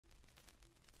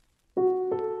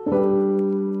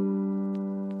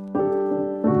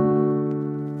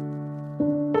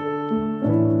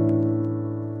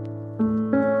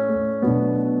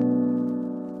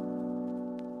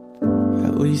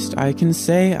least I can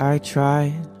say I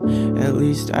tried. At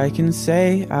least I can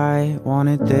say I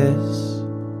wanted this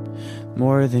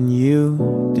more than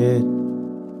you did.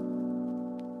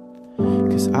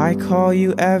 'Cause I call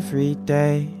you every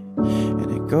day,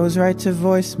 and it goes right to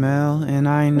voicemail, and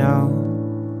I know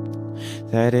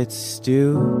that it's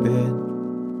stupid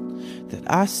that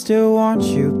I still want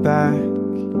you back,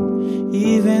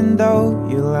 even though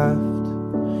you left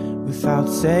without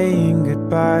saying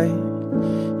goodbye.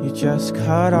 You just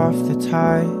cut off the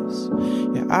ties.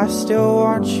 Yeah, I still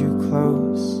want you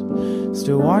close,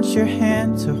 still want your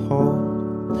hand to hold.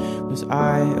 Was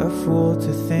I a fool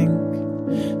to think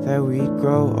that we'd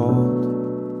grow old?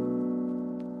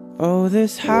 Oh,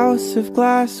 this house of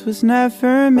glass was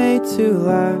never made to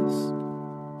last.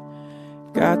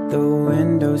 Got the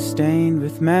windows stained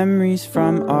with memories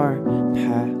from our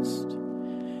past,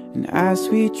 and as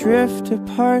we drift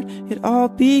apart, it all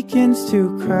begins to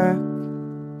crack.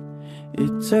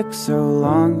 It took so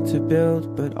long to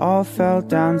build, but all fell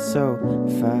down so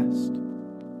fast.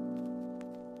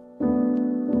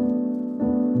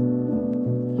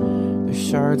 There's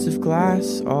shards of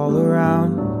glass all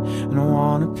around, and I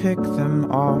wanna pick them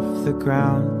off the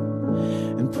ground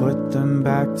and put them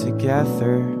back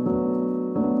together.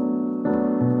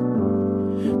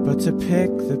 But to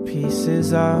pick the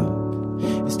pieces up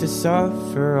is to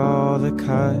suffer all the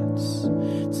cuts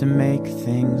to make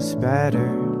things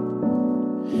better.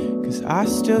 'Cause I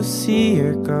still see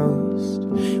your ghost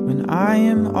when I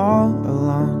am all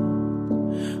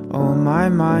alone. Oh, my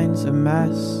mind's a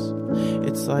mess,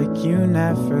 it's like you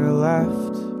never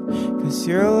left. 'Cause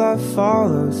your love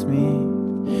follows me,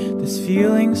 this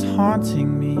feeling's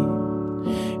haunting me.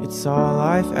 It's all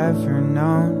I've ever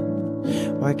known,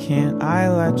 why can't I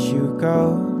let you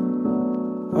go?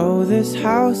 Oh, this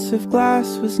house of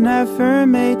glass was never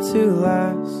made to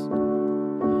last.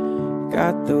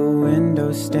 Got the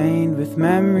windows stained with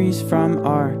memories from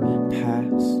our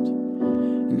past,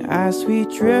 and as we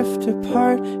drift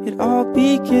apart, it all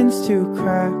begins to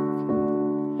crack.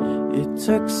 It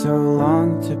took so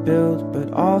long to build,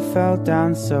 but all fell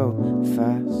down so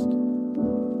fast.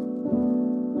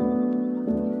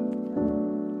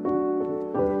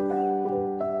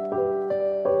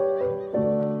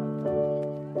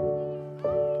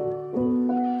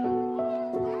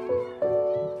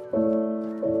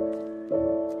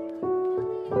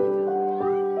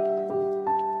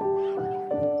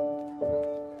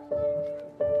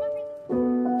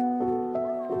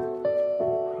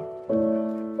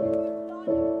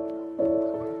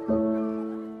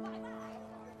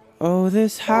 Oh,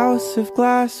 this house of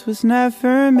glass was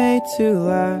never made to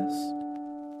last.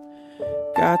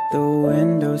 Got the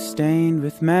windows stained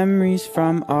with memories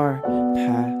from our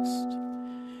past,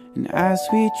 and as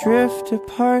we drift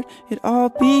apart, it all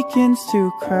begins to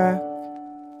crack.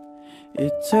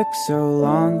 It took so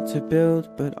long to build,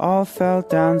 but all fell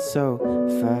down so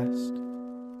fast.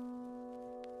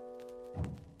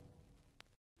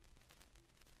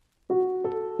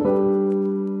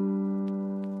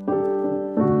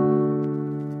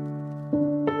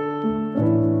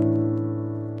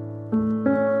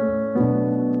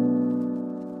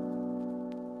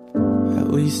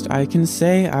 At least I can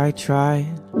say I tried.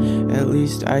 At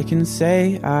least I can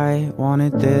say I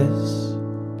wanted this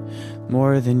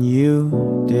more than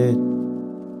you did.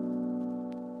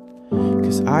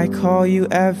 'Cause I call you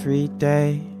every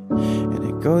day, and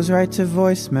it goes right to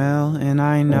voicemail, and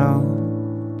I know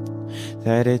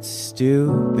that it's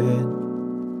stupid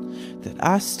that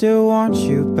I still want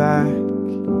you back,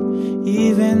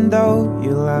 even though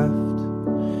you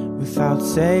left without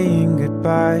saying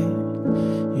goodbye.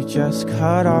 You just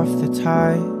cut off the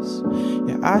ties.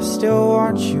 Yeah, I still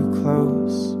want you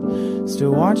close,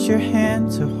 still want your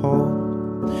hand to hold.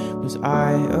 Was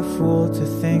I a fool to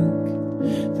think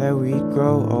that we'd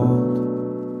grow old?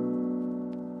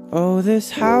 Oh,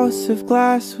 this house of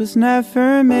glass was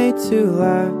never made to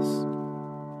last.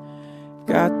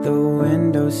 Got the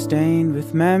windows stained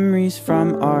with memories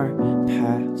from our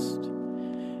past,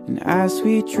 and as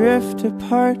we drift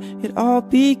apart, it all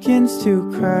begins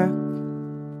to crack.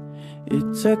 It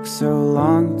took so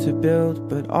long to build,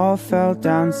 but all fell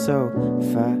down so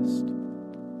fast.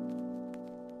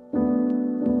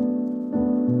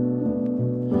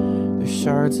 There's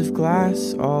shards of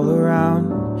glass all around,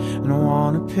 and I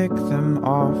wanna pick them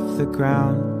off the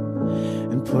ground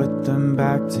and put them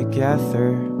back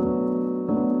together.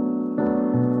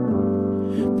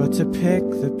 But to pick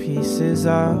the pieces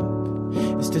up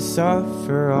is to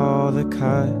suffer all the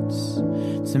cuts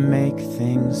to make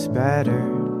things better.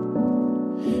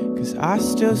 'Cause I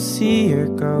still see your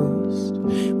ghost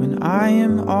when I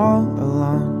am all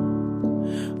alone.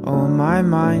 Oh, my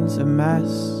mind's a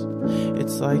mess,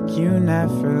 It's like you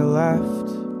never left,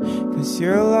 'cause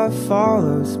your love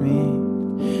follows me.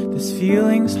 This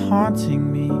feeling's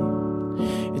haunting me.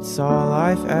 It's all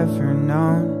I've ever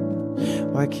known.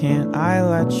 Why can't I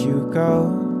let you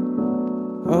go?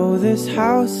 Oh, this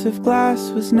house of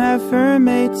glass was never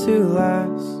made to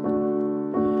last.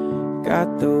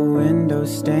 Got the window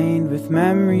stained with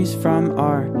memories from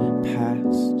our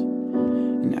past.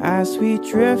 And as we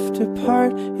drift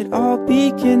apart, it all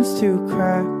begins to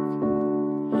crack.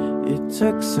 It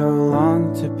took so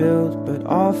long to build, but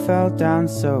all fell down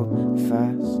so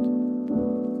fast.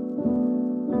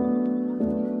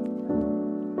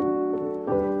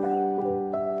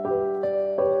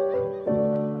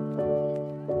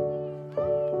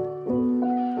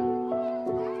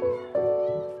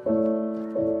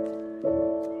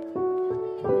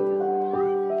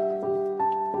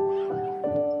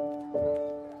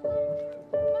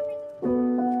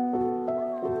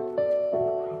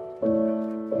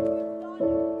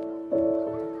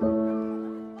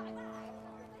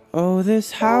 Oh,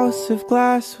 this house of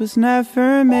glass was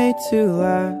never made to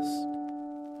last.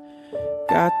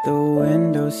 Got the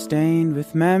window stained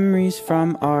with memories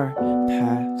from our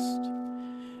past.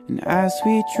 And as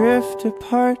we drift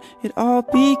apart, it all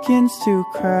begins to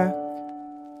crack.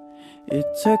 It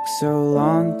took so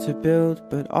long to build,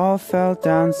 but all fell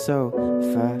down so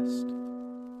fast.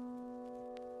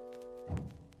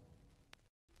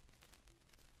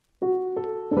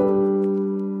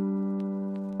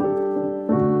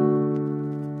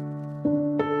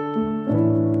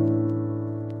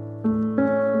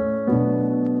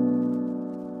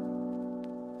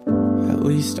 At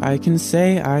least I can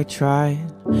say I tried.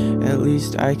 At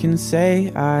least I can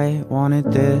say I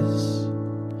wanted this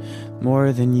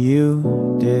more than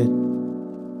you did.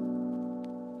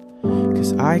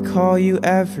 'Cause I call you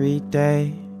every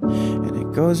day, and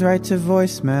it goes right to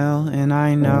voicemail. And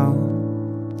I know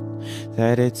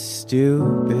that it's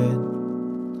stupid,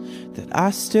 that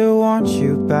I still want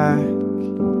you back,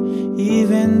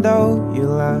 even though you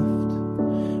left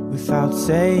without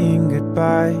saying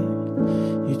goodbye.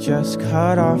 You just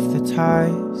cut off the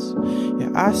ties.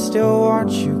 Yeah, I still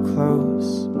want you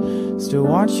close, still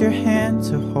want your hand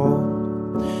to hold.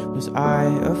 Was I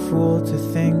a fool to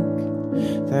think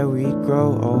that we'd grow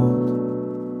old?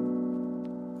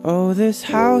 Oh, this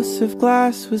house of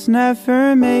glass was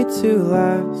never made to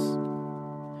last.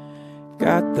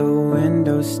 Got the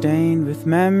window stained with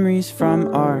memories from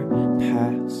our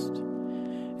past.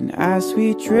 And as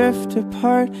we drift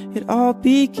apart, it all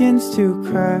begins to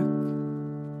crack.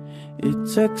 It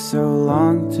took so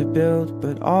long to build,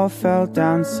 but all fell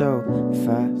down so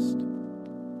fast.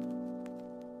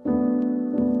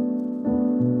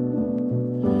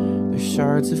 There's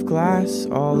shards of glass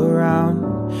all around,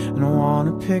 and I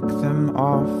wanna pick them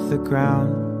off the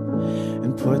ground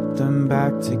and put them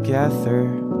back together.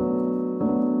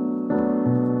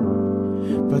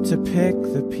 But to pick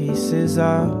the pieces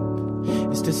up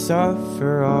is to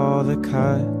suffer all the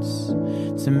cuts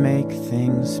to make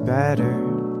things better.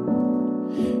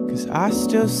 'Cause I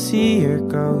still see your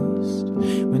ghost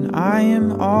when I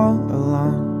am all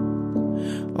alone.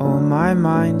 Oh, my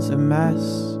mind's a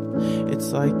mess.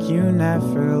 It's like you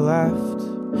never left,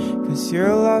 'cause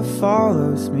your love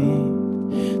follows me.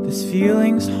 This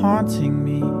feeling's haunting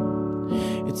me.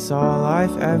 It's all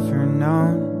I've ever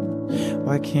known.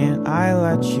 Why can't I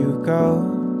let you go?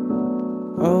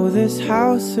 Oh, this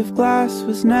house of glass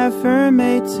was never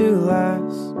made to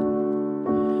last.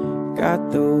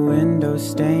 Got the window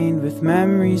stained with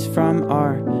memories from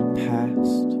our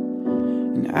past.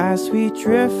 And as we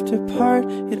drift apart,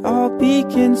 it all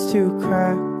begins to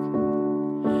crack.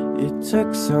 It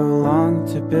took so long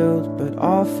to build, but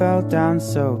all fell down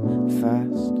so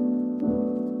fast.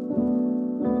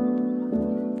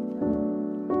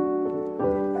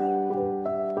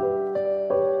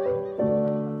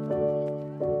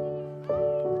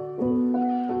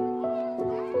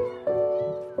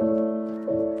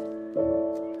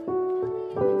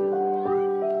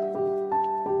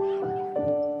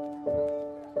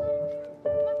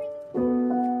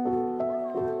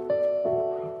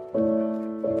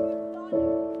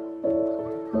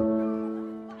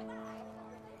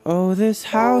 Oh, this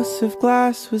house of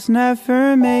glass was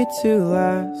never made to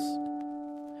last.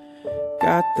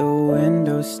 Got the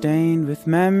window stained with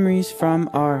memories from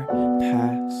our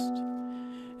past.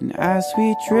 And as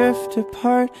we drift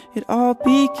apart, it all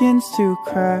begins to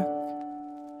crack.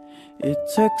 It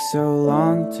took so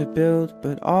long to build,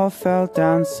 but all fell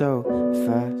down so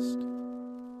fast.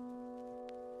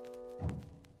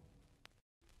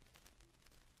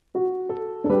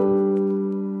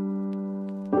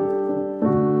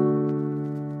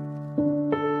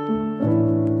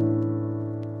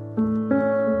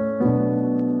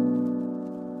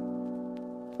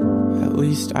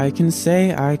 least I can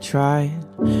say I tried.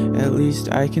 At least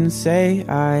I can say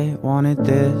I wanted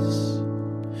this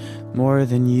more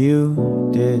than you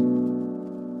did.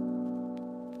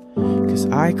 'Cause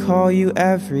I call you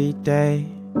every day,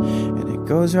 and it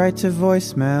goes right to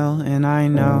voicemail, and I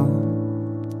know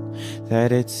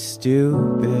that it's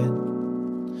stupid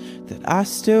that I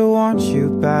still want you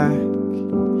back,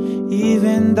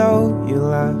 even though you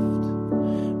left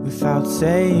without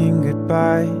saying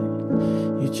goodbye.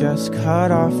 You just cut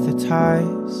off the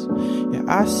ties. Yeah,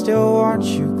 I still want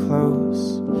you close,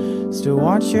 still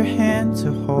want your hand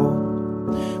to hold.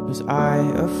 Was I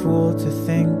a fool to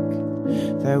think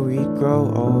that we'd grow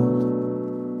old?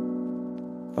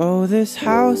 Oh, this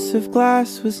house of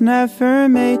glass was never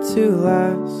made to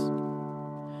last.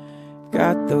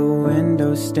 Got the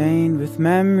windows stained with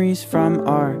memories from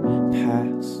our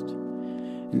past,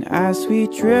 and as we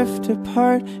drift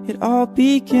apart, it all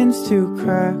begins to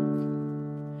crack.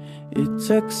 It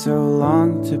took so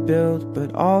long to build,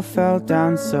 but all fell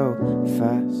down so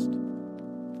fast.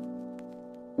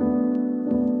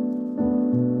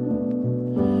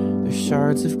 There's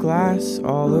shards of glass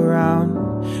all around,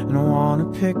 and I wanna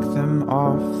pick them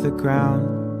off the ground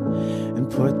and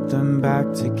put them back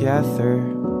together.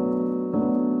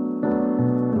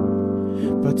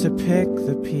 But to pick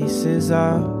the pieces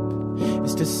up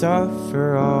is to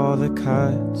suffer all the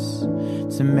cuts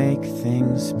to make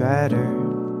things better.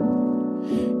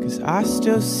 'Cause I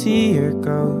still see your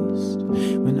ghost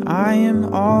when I am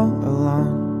all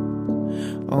alone.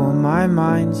 Oh, my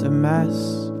mind's a mess,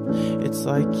 it's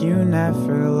like you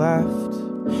never left.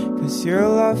 'Cause your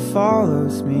love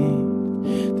follows me,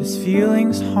 this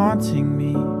feeling's haunting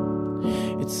me.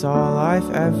 It's all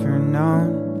I've ever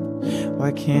known,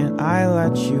 why can't I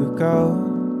let you go?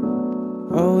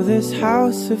 Oh, this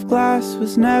house of glass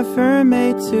was never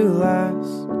made to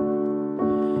last.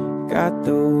 Got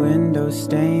the windows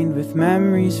stained with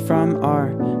memories from our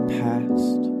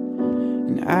past,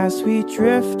 and as we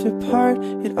drift apart,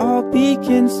 it all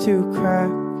begins to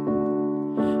crack.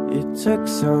 It took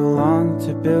so long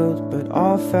to build, but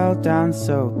all fell down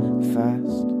so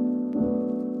fast.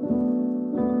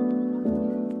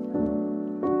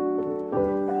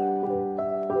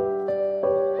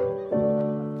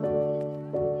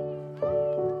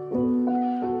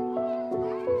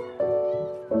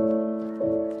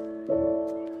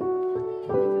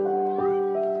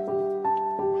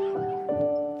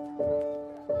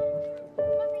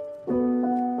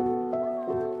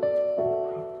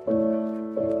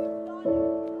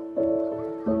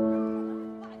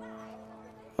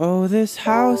 Oh, this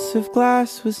house of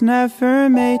glass was never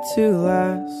made to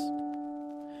last.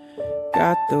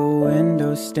 Got the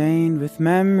windows stained with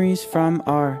memories from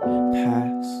our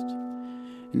past,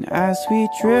 and as we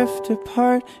drift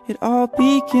apart, it all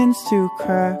begins to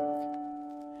crack.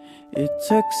 It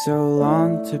took so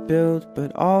long to build,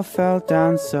 but all fell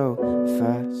down so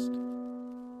fast.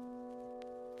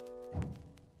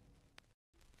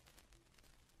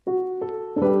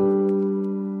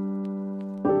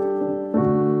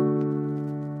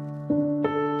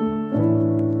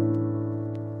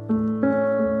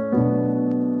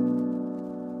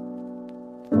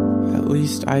 At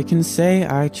least I can say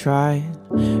I tried.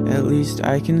 At least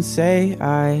I can say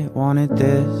I wanted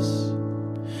this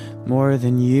more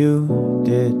than you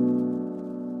did.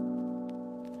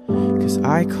 'Cause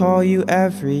I call you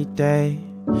every day,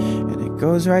 and it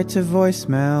goes right to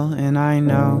voicemail, and I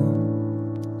know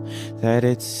that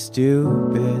it's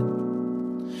stupid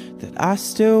that I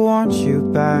still want you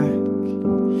back,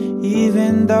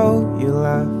 even though you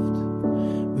left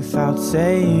without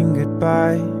saying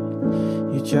goodbye.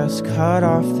 You just cut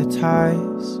off the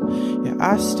ties. Yeah,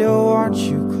 I still want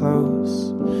you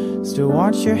close, still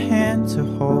want your hand to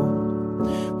hold.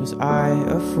 Was I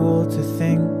a fool to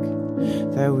think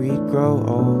that we'd grow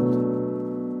old?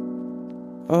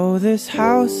 Oh, this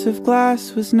house of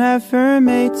glass was never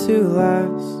made to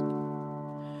last.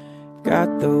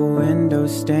 Got the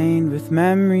windows stained with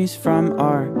memories from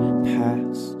our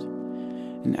past,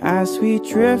 and as we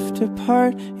drift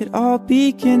apart, it all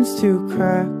begins to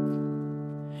crack.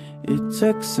 It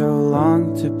took so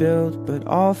long to build, but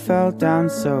all fell down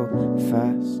so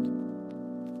fast.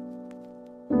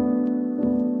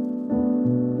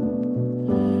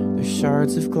 There's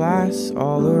shards of glass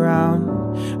all around,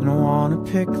 and I wanna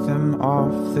pick them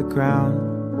off the ground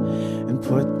and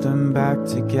put them back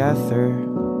together.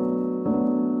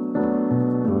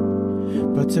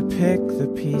 But to pick the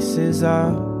pieces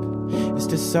up is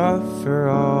to suffer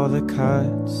all the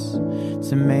cuts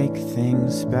to make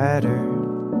things better.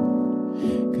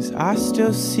 'Cause I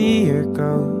still see your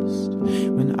ghost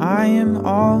when I am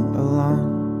all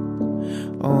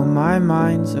alone. Oh, my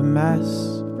mind's a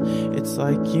mess. It's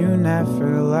like you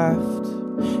never left,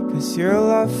 'cause your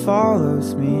love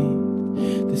follows me.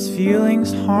 This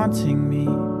feeling's haunting me.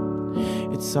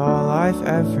 It's all I've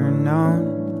ever known.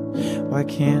 Why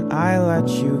can't I let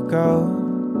you go?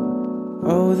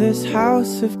 Oh, this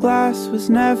house of glass was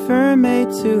never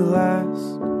made to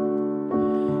last.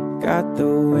 Got the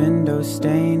window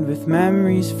stained with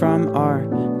memories from our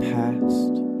past.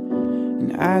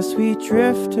 And as we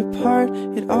drift apart,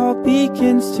 it all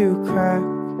begins to crack.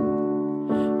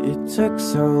 It took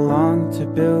so long to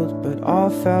build, but all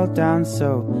fell down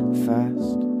so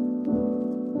fast.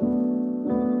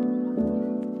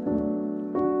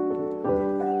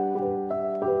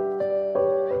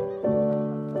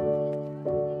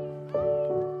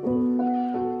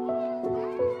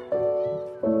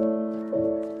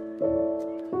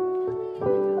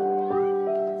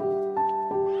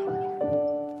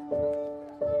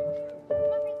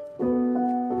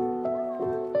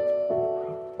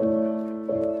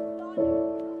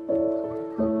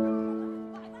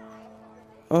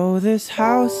 Oh, this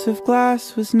house of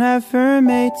glass was never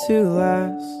made to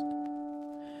last.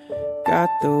 Got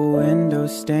the window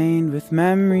stained with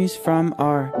memories from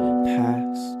our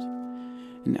past.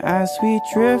 And as we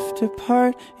drift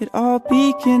apart, it all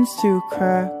begins to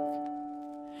crack.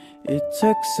 It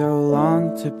took so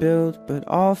long to build, but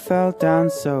all fell down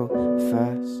so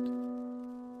fast.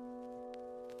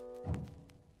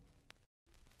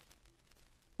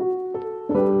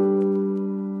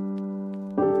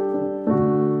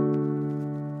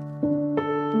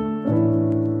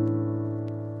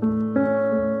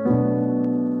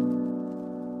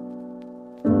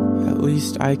 At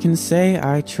least I can say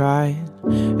I tried.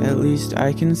 At least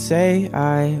I can say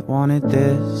I wanted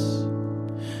this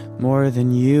more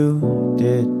than you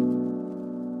did.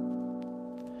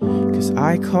 'Cause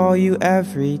I call you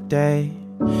every day,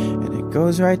 and it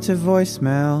goes right to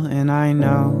voicemail, and I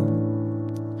know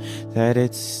that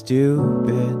it's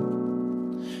stupid,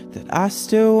 that I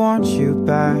still want you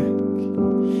back,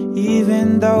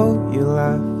 even though you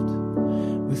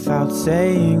left without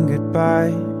saying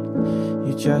goodbye.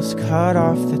 You just cut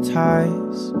off the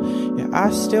ties. Yeah,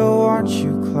 I still want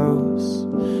you close,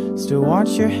 still want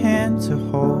your hand to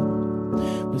hold.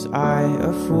 Was I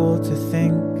a fool to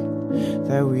think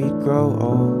that we'd grow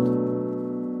old?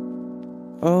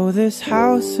 Oh, this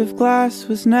house of glass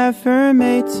was never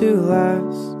made to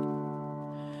last.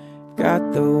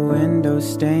 Got the window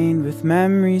stained with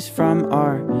memories from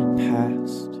our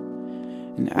past.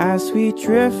 And as we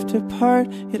drift apart,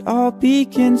 it all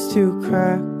begins to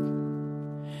crack.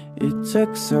 It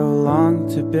took so long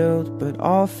to build, but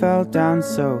all fell down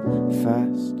so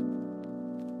fast.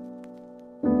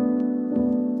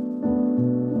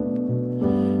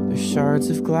 There's shards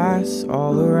of glass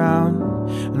all around,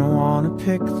 and I wanna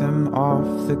pick them off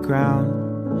the ground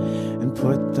and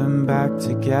put them back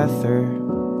together.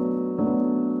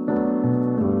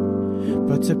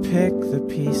 But to pick the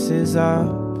pieces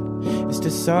up is to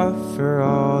suffer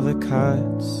all the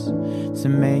cuts to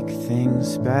make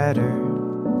things better.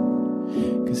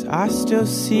 'Cause I still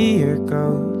see your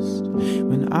ghost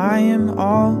when I am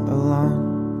all alone.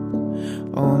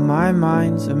 Oh, my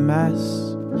mind's a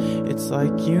mess. It's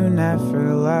like you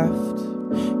never left,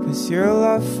 'cause your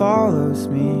love follows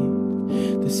me.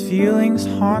 This feeling's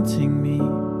haunting me.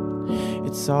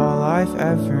 It's all I've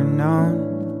ever known.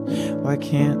 Why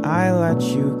can't I let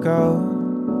you go?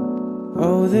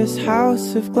 Oh, this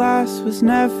house of glass was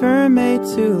never made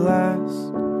to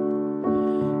last.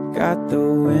 Got the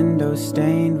window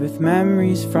stained with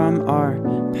memories from our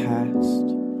past.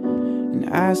 And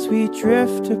as we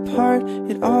drift apart,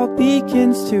 it all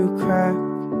begins to crack.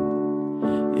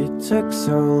 It took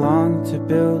so long to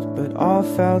build, but all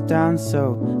fell down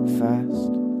so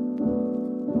fast.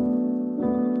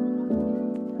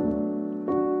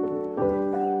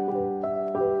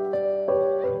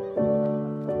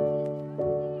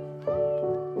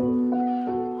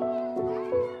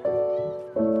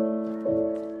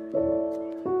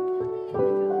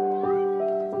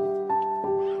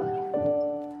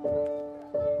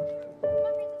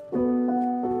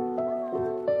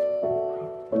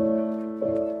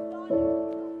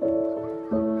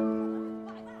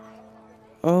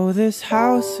 Oh, this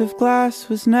house of glass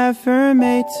was never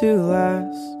made to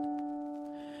last.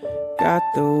 Got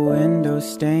the window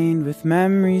stained with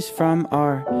memories from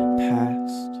our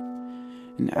past.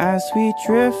 And as we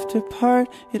drift apart,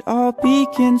 it all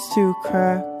begins to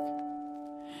crack.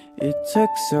 It took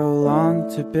so long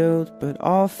to build, but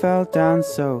all fell down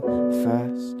so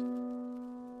fast.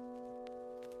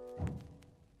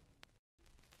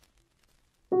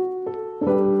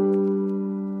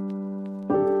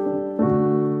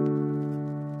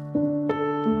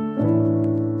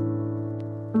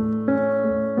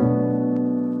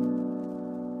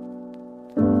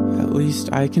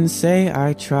 I can say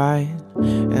I tried.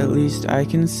 At least I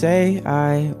can say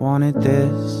I wanted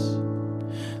this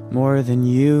more than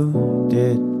you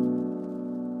did.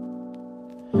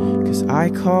 'Cause I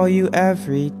call you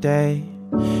every day,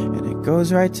 and it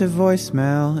goes right to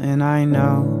voicemail, and I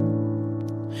know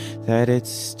that it's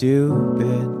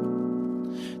stupid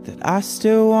that I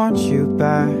still want you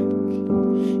back,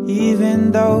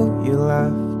 even though you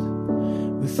left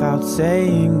without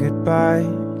saying goodbye.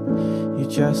 You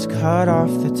just cut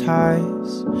off the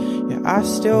ties. Yeah, I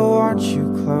still want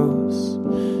you close,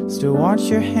 still want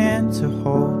your hand to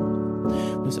hold.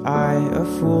 Was I a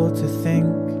fool to think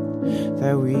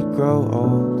that we'd grow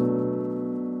old?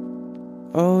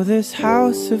 Oh, this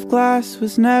house of glass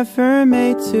was never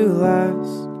made to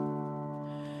last.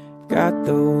 Got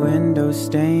the windows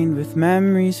stained with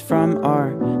memories from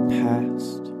our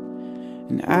past,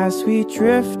 and as we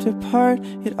drift apart,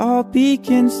 it all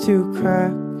begins to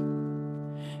crack.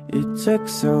 It took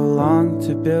so long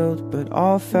to build, but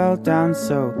all fell down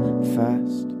so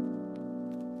fast.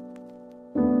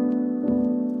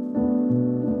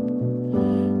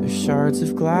 There's shards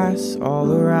of glass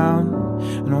all around,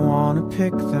 and I wanna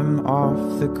pick them off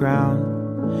the ground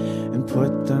and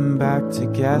put them back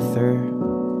together.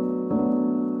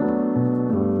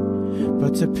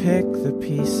 But to pick the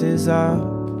pieces up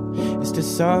is to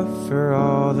suffer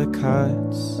all the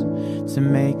cuts to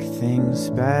make things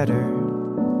better.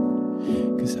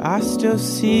 'Cause I still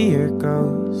see your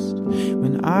ghost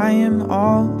when I am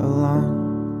all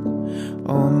alone.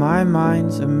 Oh, my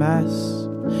mind's a mess.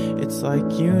 It's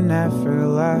like you never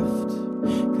left,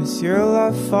 'cause your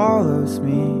love follows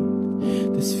me.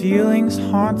 This feeling's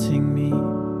haunting me.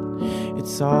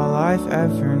 It's all I've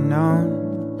ever known.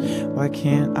 Why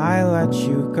can't I let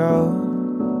you go?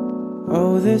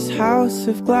 Oh, this house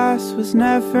of glass was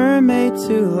never made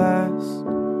to last.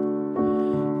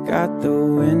 Got the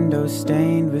windows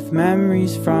stained with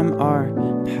memories from our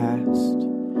past,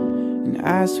 and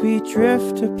as we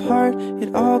drift apart,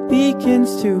 it all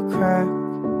begins to crack.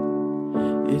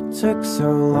 It took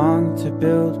so long to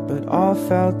build, but all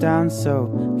fell down so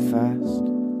fast.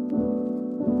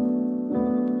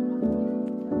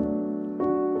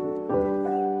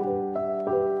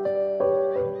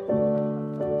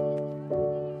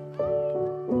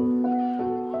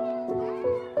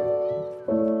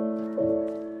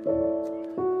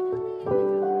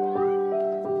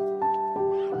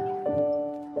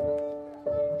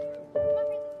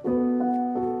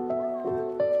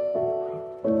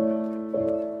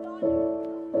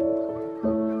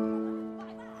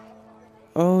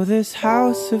 Oh, this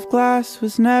house of glass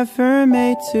was never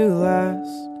made to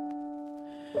last.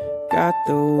 Got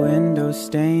the windows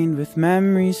stained with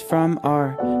memories from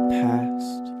our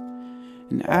past,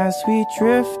 and as we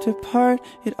drift apart,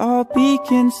 it all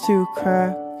begins to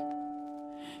crack.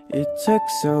 It took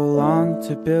so long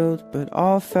to build, but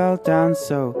all fell down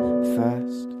so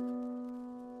fast.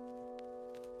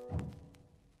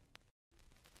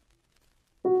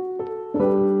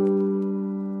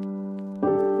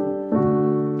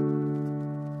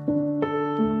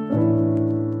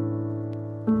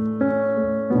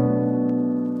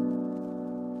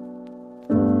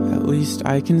 At least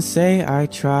I can say I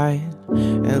tried.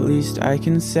 At least I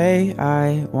can say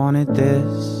I wanted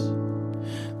this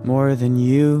more than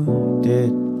you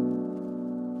did.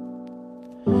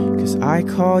 'Cause I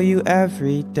call you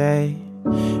every day,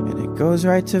 and it goes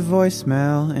right to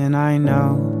voicemail, and I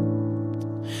know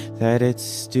that it's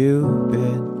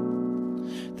stupid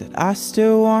that I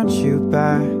still want you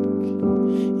back,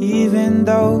 even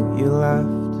though you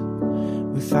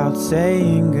left without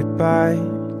saying goodbye.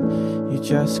 You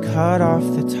just cut off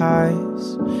the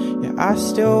ties. Yeah, I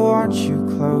still want you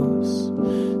close,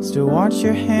 still want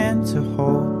your hand to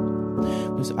hold.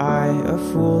 Was I a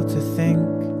fool to think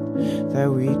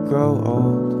that we'd grow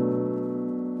old?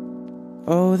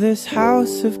 Oh, this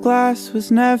house of glass was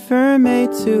never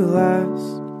made to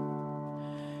last.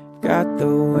 Got the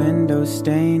windows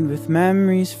stained with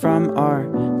memories from our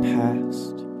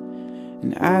past,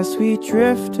 and as we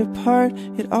drift apart,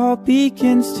 it all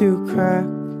begins to crack.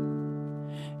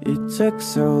 It took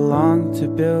so long to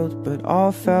build, but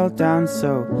all fell down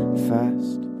so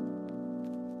fast.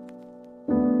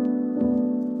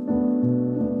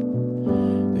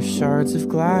 There's shards of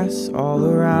glass all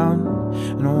around,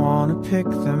 and I wanna pick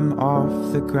them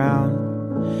off the ground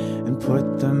and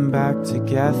put them back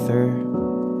together.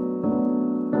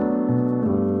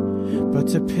 But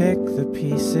to pick the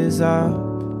pieces up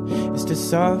is to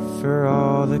suffer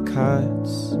all the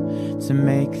cuts to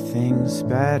make things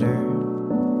better.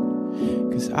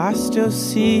 'Cause I still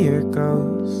see your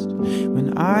ghost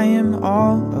when I am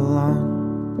all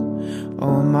alone.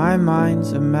 Oh, my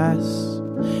mind's a mess.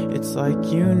 It's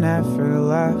like you never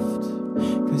left,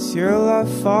 'cause your love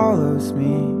follows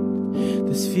me.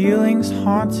 This feeling's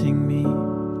haunting me.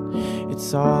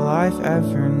 It's all I've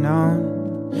ever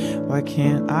known. Why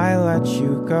can't I let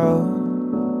you go?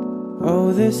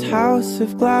 Oh, this house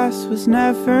of glass was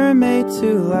never made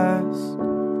to last.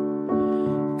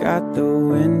 Got the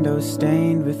window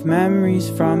stained with memories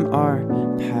from our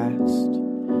past.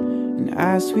 And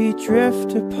as we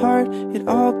drift apart, it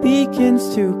all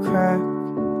begins to crack.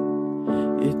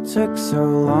 It took so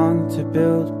long to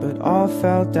build, but all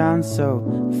fell down so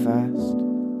fast.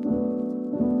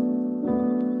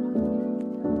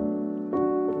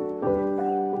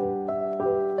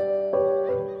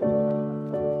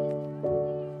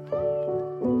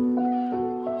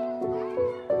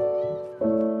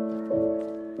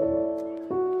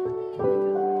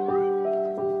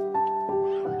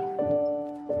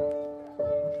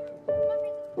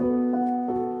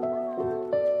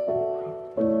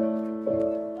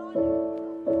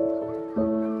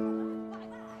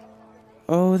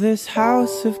 Oh, this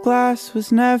house of glass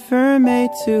was never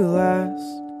made to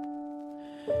last.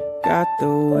 Got the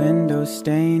window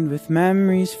stained with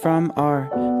memories from our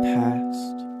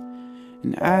past.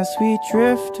 And as we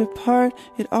drift apart,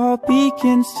 it all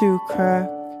begins to crack.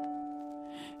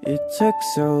 It took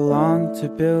so long to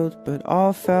build, but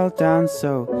all fell down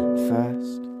so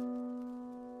fast.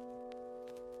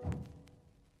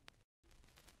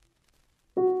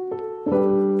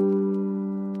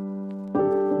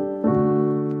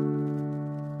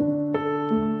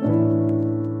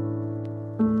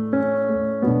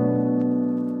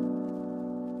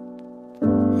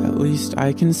 At least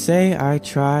I can say I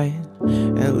tried.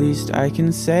 At least I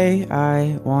can say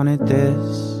I wanted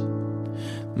this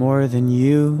more than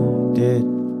you did.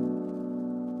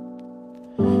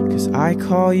 'Cause I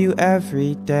call you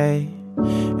every day,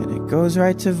 and it goes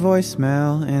right to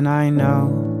voicemail, and I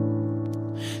know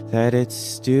that it's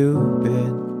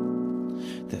stupid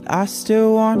that I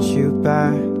still want you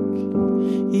back,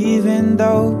 even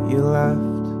though you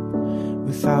left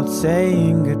without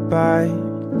saying goodbye.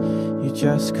 You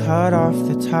just cut off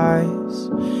the ties.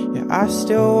 Yeah, I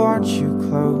still want you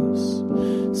close,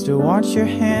 still want your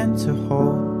hand to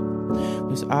hold.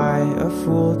 Was I a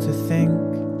fool to think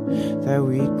that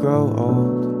we'd grow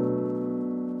old?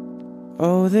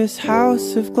 Oh, this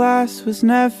house of glass was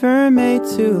never made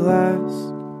to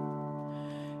last.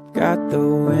 Got the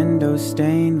window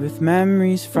stained with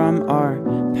memories from our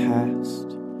past.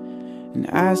 And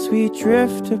as we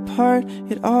drift apart,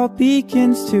 it all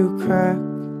begins to crack.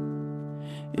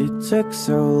 It took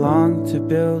so long to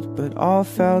build, but all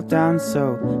fell down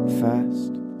so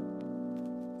fast.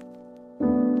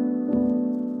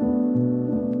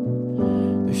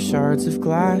 There's shards of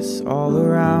glass all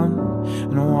around,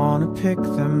 and I wanna pick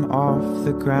them off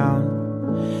the ground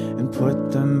and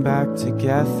put them back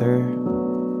together.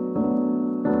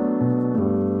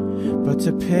 But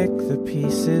to pick the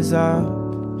pieces up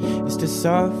is to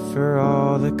suffer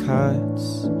all the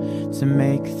cuts to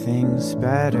make things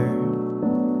better.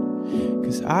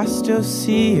 'Cause I still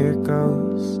see your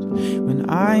ghost when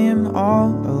I am all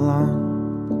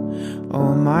alone.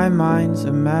 Oh, my mind's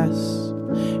a mess.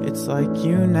 It's like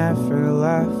you never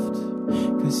left,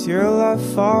 'cause your love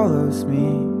follows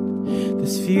me.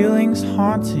 This feeling's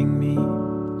haunting me.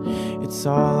 It's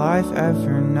all I've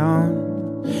ever known.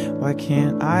 Why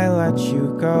can't I let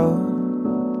you go?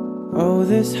 Oh,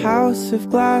 this house of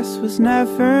glass was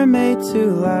never made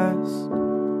to last.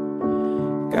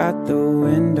 Got the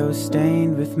window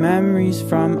stained with memories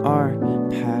from our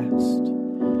past.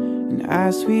 And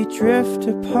as we drift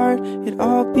apart, it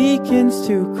all begins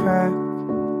to crack.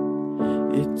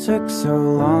 It took so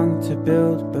long to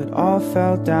build, but all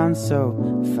fell down so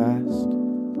fast.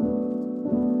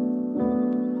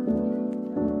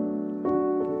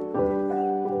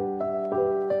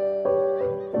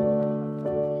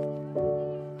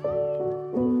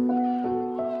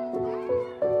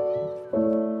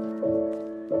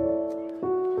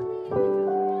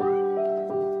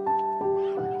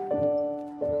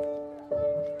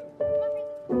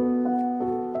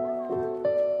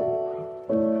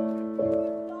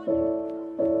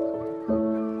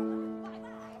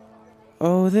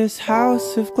 Oh, this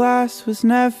house of glass was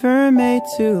never made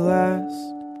to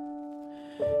last.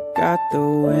 Got the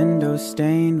window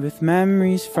stained with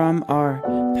memories from our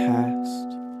past.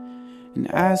 And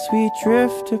as we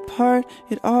drift apart,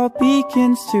 it all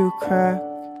begins to crack.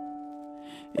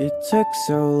 It took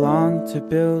so long to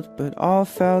build, but all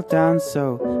fell down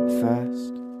so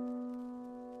fast.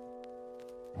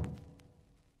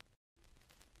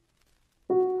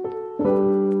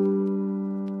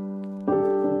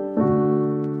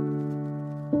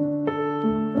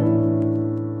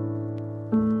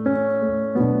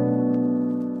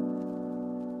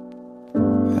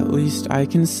 At least I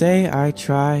can say I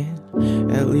tried.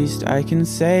 At least I can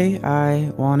say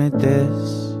I wanted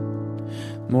this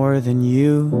more than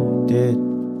you did.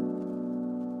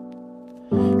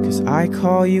 'Cause I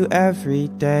call you every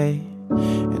day,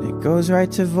 and it goes right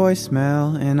to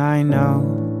voicemail, and I know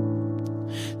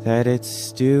that it's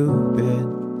stupid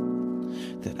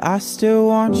that I still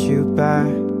want you back,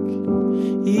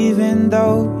 even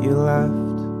though you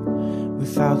left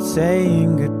without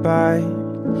saying goodbye.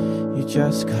 You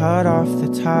just cut off the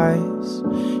ties.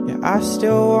 Yeah, I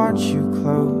still want you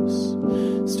close,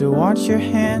 still want your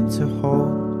hand to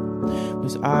hold.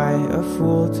 Was I a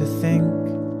fool to think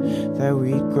that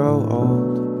we'd grow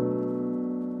old?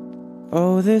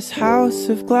 Oh, this house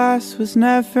of glass was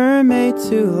never made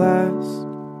to last.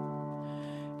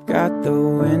 Got the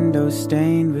windows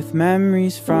stained with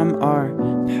memories from our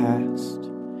past,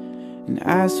 and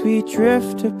as we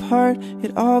drift apart,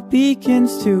 it all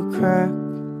begins to crack.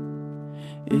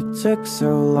 It took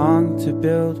so long to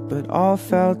build, but all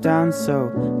fell down so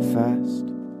fast.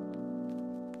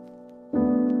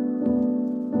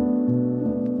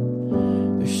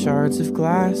 There's shards of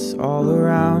glass all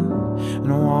around,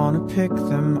 and I wanna pick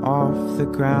them off the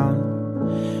ground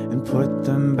and put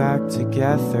them back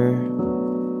together.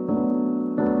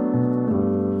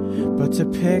 But to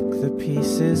pick the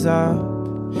pieces up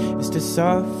is to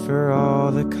suffer all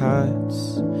the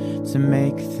cuts to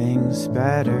make things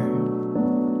better.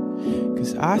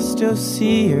 'Cause I still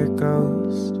see your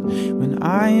ghost when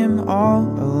I am all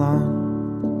alone.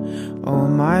 Oh,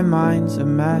 my mind's a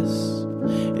mess.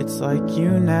 It's like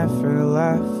you never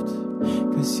left,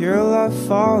 'cause your love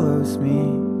follows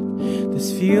me.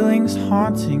 This feeling's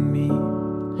haunting me.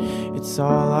 It's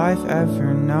all I've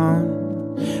ever known.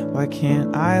 Why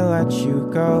can't I let you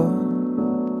go?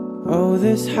 Oh,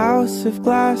 this house of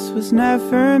glass was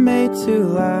never made to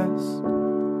last.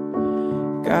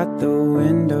 Got the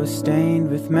windows stained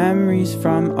with memories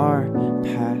from our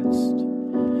past,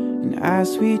 and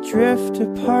as we drift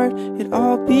apart, it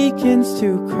all begins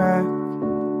to crack.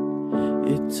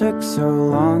 It took so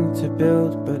long to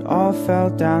build, but all fell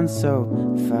down so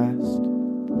fast.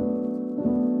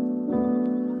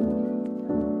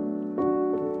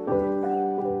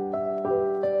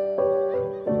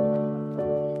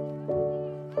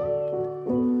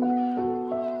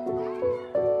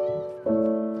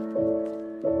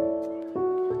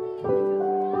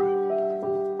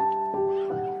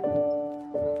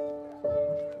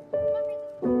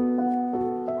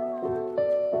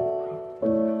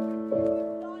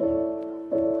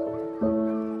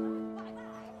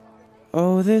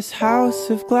 Oh, this house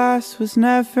of glass was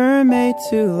never made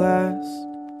to last.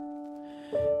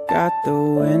 Got the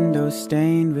windows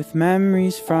stained with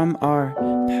memories from our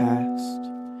past,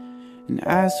 and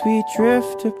as we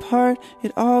drift apart,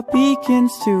 it all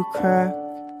begins to crack.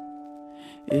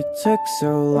 It took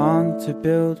so long to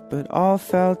build, but all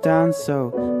fell down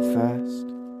so fast.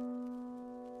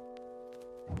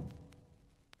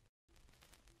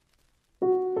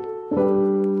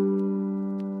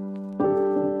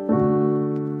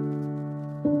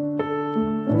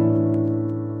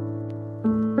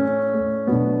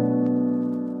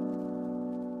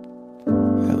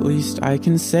 At least I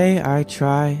can say I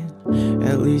tried.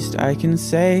 At least I can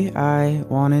say I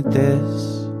wanted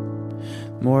this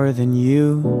more than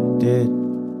you did.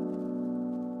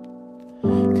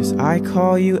 'Cause I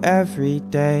call you every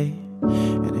day,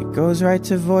 and it goes right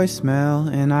to voicemail,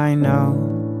 and I know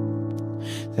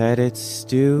that it's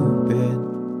stupid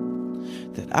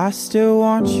that I still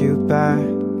want you back,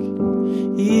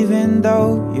 even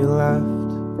though you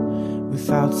left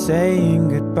without saying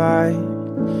goodbye.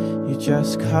 You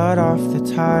just cut off the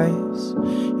ties.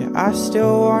 Yeah, I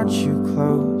still want you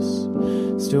close,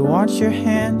 still want your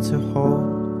hand to hold.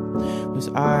 Was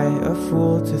I a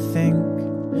fool to think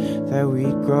that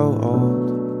we'd grow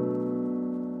old?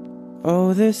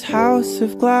 Oh, this house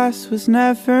of glass was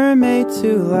never made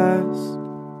to last.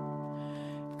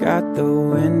 Got the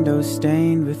windows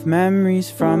stained with memories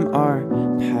from our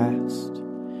past,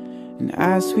 and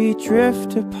as we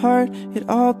drift apart, it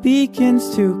all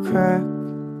begins to crack.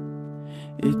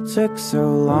 It took so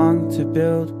long to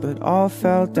build, but all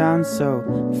fell down so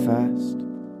fast.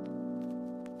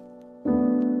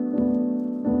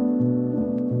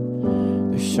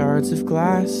 There's shards of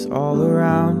glass all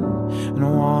around, and I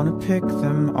wanna pick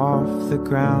them off the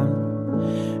ground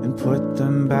and put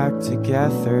them back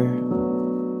together.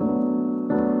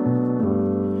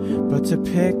 But to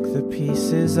pick the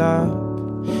pieces up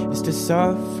is to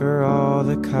suffer all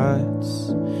the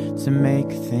cuts to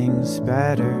make things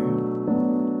better.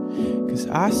 'Cause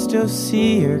I still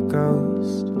see your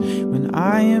ghost when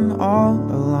I am all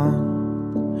alone.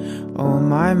 Oh,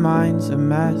 my mind's a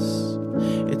mess.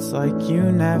 It's like you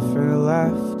never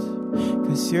left,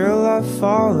 'cause your love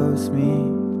follows me.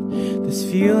 This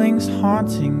feeling's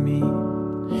haunting me.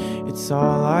 It's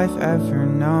all I've ever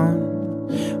known.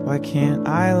 Why can't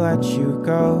I let you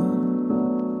go?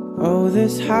 Oh,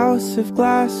 this house of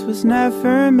glass was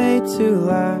never made to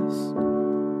last.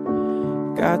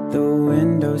 Got the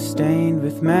window stained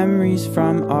with memories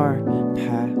from our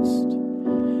past.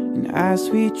 And as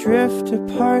we drift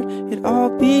apart, it all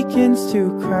begins to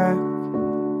crack.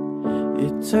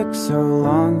 It took so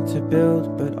long to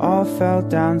build, but all fell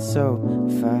down so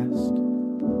fast.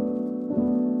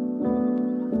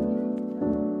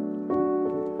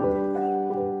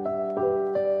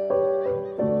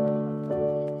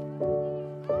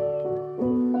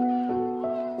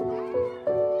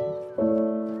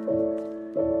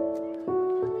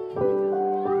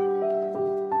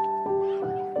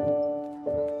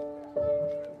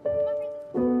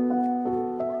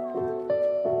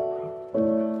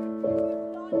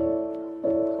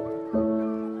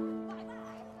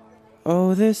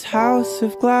 Oh, this house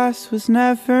of glass was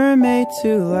never made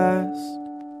to last.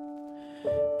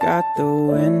 Got the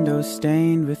window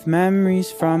stained with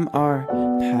memories from our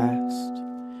past.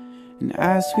 And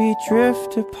as we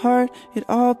drift apart, it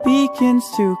all begins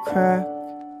to crack.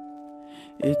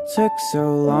 It took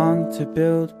so long to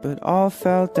build, but all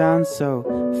fell down so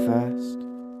fast.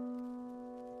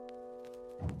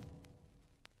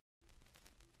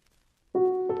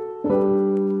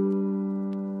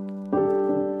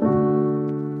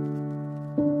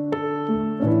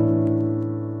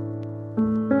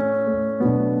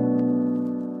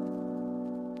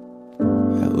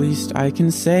 At least I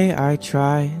can say I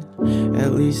tried.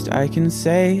 At least I can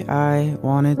say I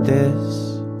wanted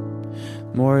this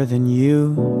more than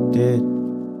you did.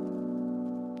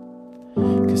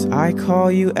 'Cause I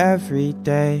call you every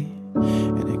day,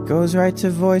 and it goes right to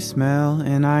voicemail.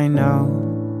 And I know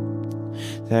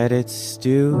that it's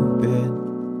stupid,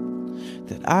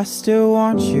 that I still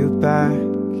want you back,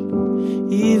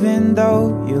 even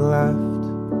though you left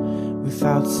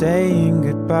without saying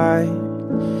goodbye.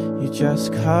 You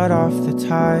just cut off the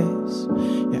ties.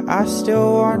 Yeah, I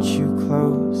still want you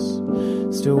close,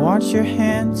 still want your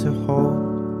hand to hold.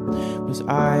 Was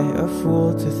I a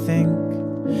fool to think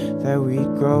that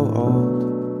we'd grow old?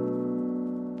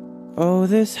 Oh,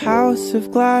 this house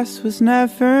of glass was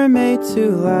never made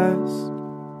to last.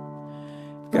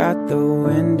 Got the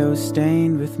window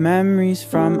stained with memories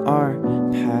from our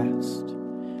past.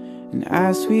 And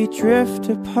as we drift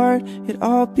apart, it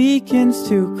all begins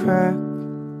to crack.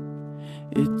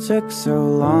 It took so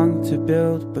long to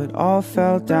build, but all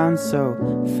fell down so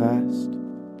fast.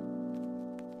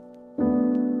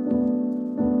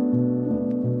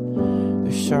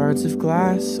 There's shards of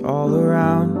glass all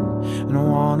around, and I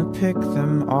wanna pick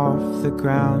them off the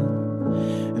ground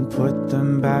and put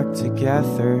them back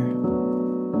together.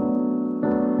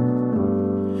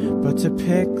 But to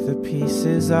pick the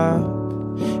pieces up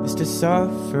is to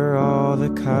suffer all the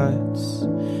cuts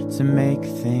to make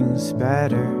things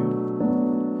better.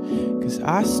 'Cause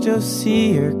I still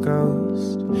see your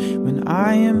ghost when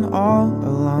I am all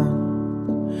alone.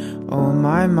 Oh,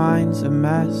 my mind's a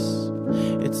mess.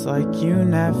 It's like you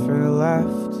never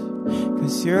left,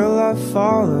 'cause your love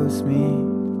follows me.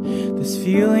 This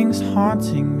feeling's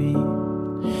haunting me.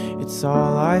 It's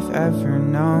all I've ever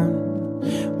known.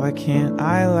 Why can't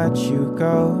I let you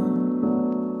go?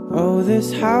 Oh,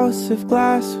 this house of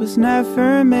glass was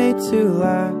never made to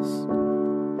last.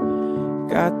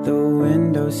 Got the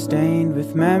window stained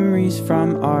with memories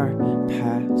from our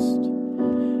past.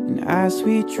 And as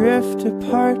we drift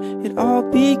apart, it all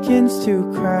begins to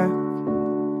crack.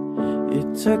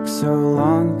 It took so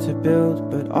long to build,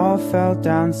 but all fell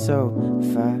down so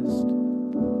fast.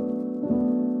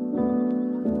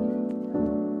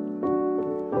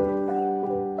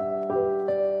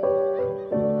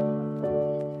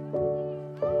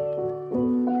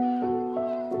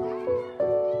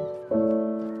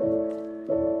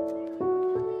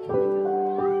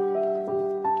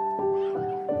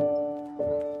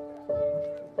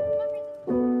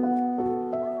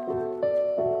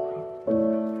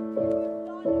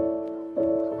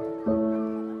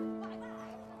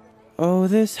 Oh,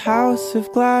 this house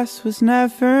of glass was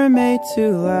never made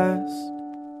to last.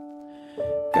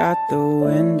 Got the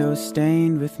window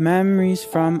stained with memories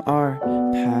from our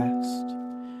past.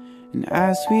 And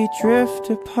as we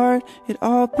drift apart, it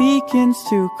all begins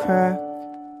to crack.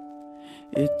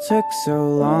 It took so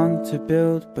long to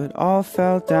build, but all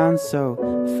fell down so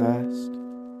fast.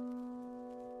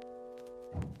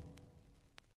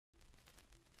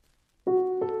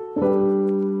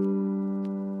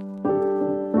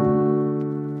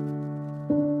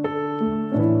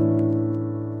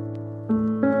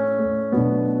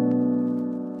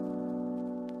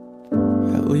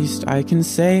 least I can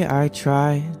say I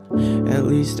tried. At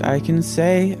least I can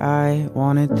say I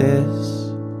wanted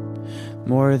this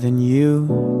more than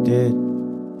you did.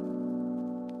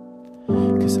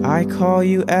 'Cause I call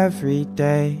you every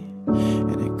day,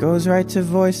 and it goes right to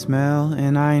voicemail,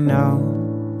 and I know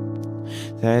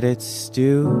that it's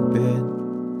stupid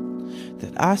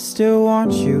that I still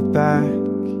want you back,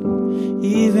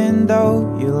 even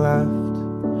though you left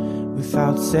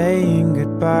without saying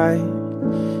goodbye.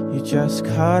 You just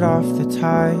cut off the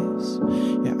ties.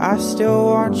 Yeah, I still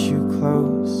want you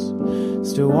close,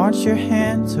 still want your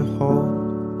hand to hold.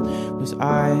 Was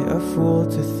I a fool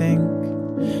to think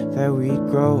that we'd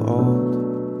grow old?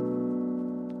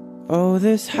 Oh,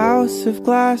 this house of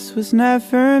glass was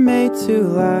never made to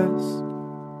last.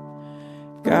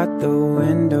 Got the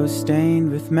windows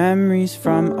stained with memories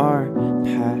from our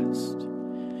past,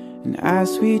 and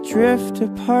as we drift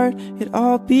apart, it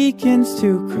all begins to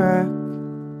crack.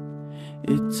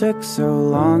 It took so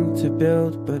long to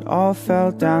build, but all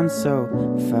fell down so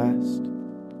fast.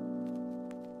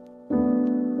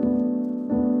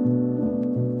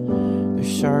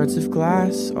 There's shards of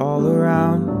glass all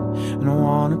around, and I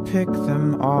wanna pick them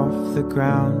off the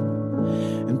ground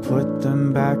and put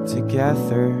them back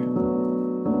together.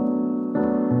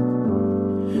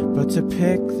 But to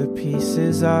pick the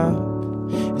pieces up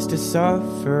is to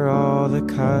suffer all the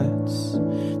cuts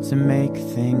to make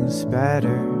things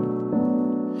better.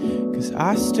 'Cause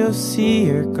I still see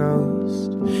your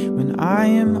ghost when I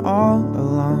am all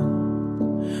alone.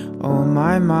 Oh,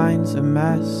 my mind's a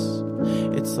mess,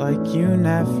 it's like you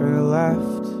never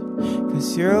left.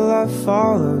 'Cause your love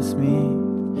follows me,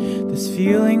 this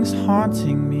feeling's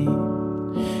haunting me.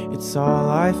 It's all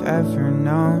I've ever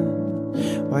known,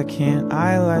 why can't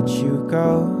I let you go?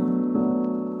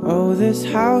 Oh, this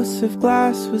house of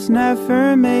glass was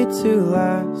never made to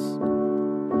last.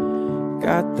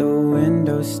 Got the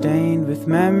windows stained with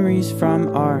memories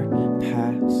from our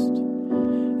past,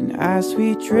 and as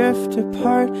we drift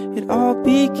apart, it all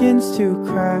begins to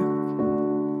crack.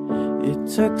 It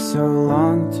took so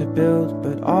long to build,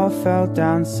 but all fell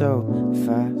down so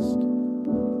fast.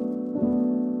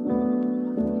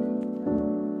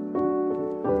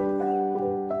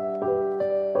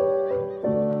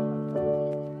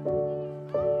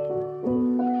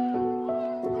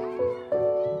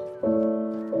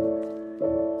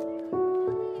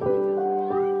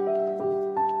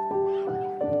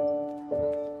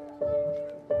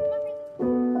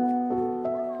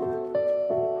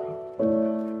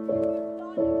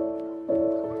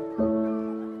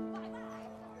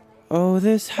 Oh,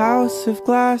 this house of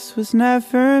glass was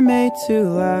never made to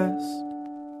last.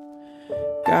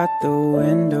 Got the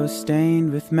windows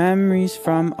stained with memories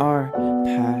from our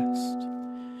past,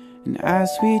 and as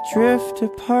we drift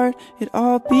apart, it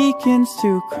all begins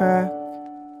to crack.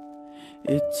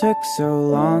 It took so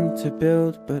long to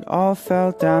build, but all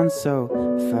fell down so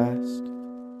fast.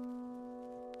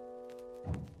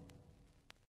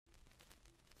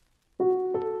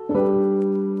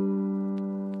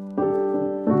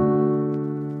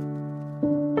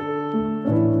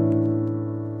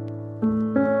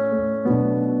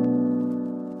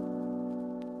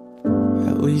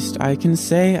 At least I can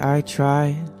say I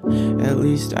tried. At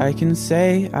least I can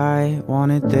say I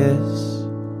wanted this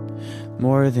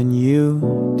more than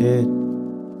you did.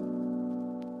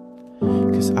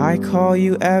 'Cause I call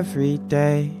you every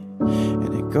day,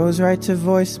 and it goes right to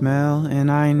voicemail,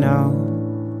 and I know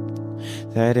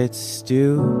that it's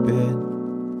stupid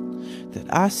that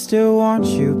I still want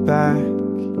you back,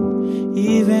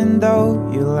 even though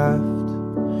you left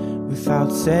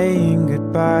without saying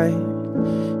goodbye.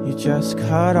 You just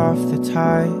cut off the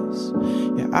ties.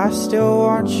 Yeah, I still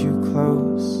want you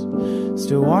close,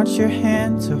 still want your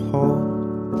hand to hold.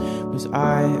 Was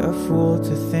I a fool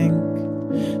to think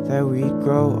that we'd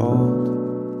grow old?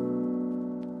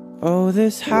 Oh,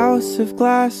 this house of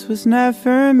glass was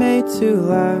never made to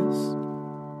last.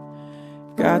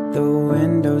 Got the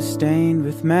windows stained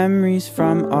with memories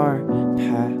from our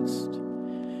past,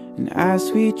 and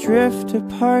as we drift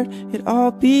apart, it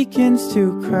all begins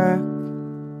to crack.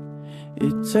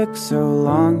 It took so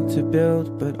long to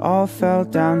build, but all fell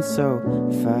down so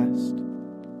fast.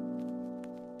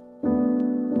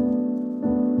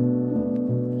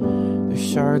 There's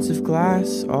shards of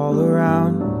glass all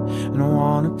around, and I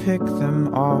wanna pick them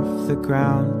off the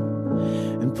ground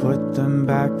and put them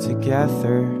back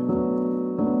together.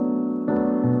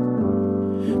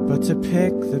 But to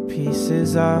pick the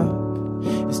pieces up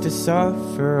is to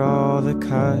suffer all the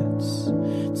cuts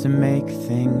to make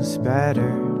things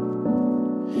better.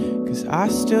 'Cause I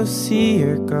still see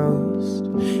your ghost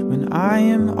when I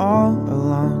am all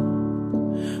alone.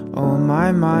 Oh,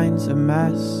 my mind's a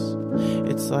mess.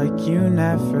 It's like you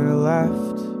never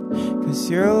left, 'cause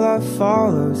your love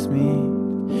follows me.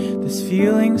 This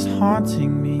feeling's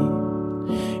haunting me.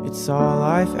 It's all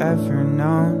I've ever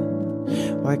known.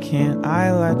 Why can't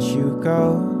I let you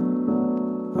go?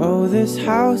 Oh, this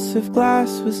house of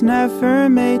glass was never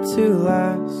made to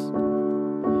last.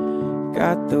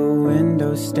 Got the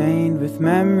window stained with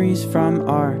memories from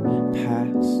our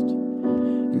past.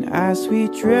 And as we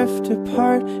drift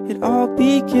apart, it all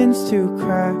begins to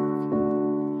crack.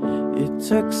 It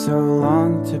took so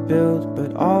long to build,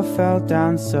 but all fell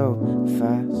down so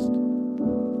fast.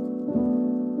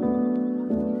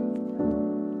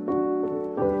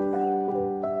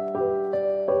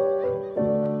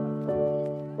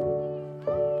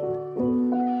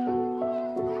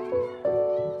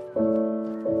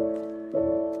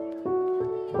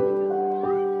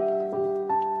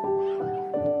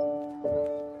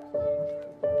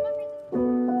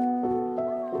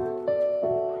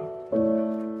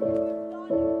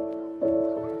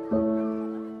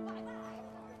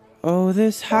 Oh,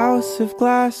 this house of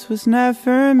glass was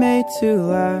never made to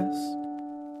last.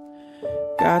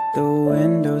 Got the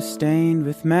window stained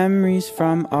with memories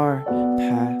from our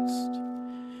past.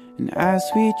 And as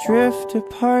we drift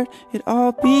apart, it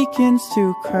all begins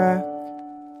to crack.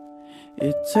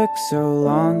 It took so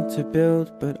long to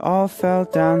build, but all fell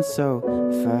down so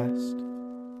fast.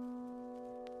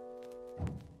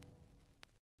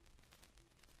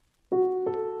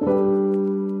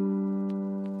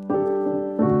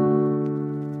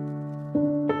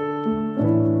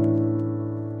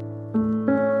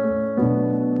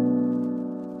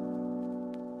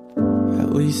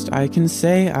 At least I can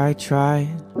say I tried.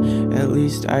 At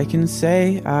least I can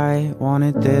say I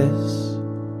wanted this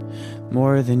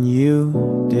more than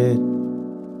you did.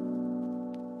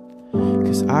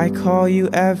 'Cause I call you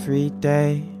every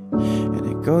day, and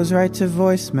it goes right to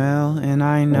voicemail. And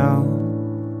I know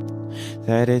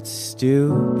that it's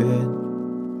stupid,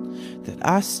 that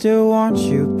I still want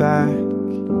you back,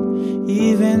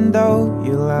 even though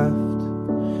you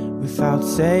left without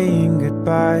saying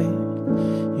goodbye.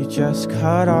 You just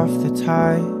cut off the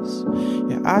ties.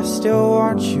 Yeah, I still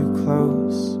want you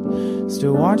close,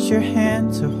 still want your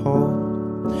hand to hold.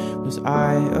 Was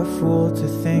I a fool to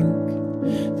think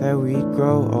that we'd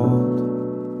grow old?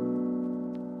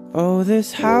 Oh,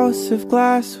 this house of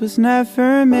glass was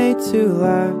never made to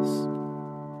last.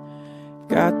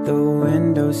 Got the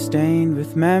window stained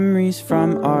with memories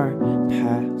from our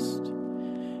past.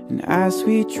 And as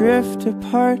we drift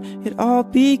apart, it all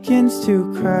begins to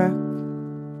crack.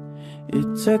 It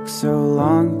took so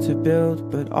long to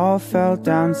build, but all fell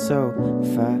down so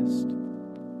fast.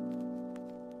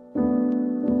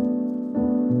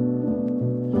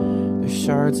 There's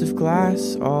shards of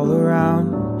glass all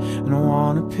around, and I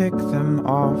wanna pick them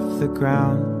off the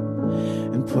ground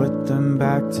and put them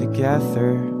back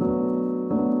together.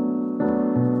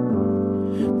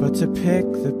 But to pick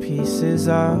the pieces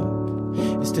up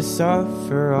is to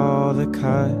suffer all the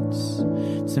cuts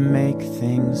to make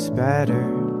things better.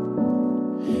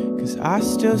 'Cause I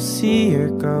still see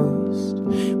your ghost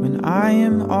when I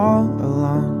am all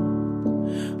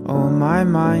alone. Oh, my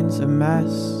mind's a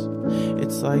mess.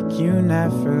 It's like you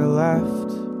never left,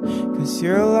 'cause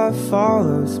your love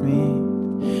follows me.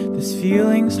 This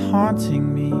feeling's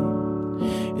haunting me.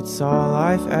 It's all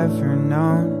I've ever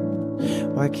known.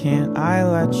 Why can't I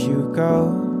let you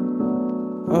go?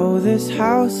 Oh, this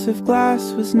house of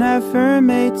glass was never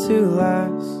made to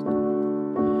last.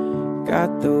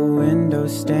 Got the window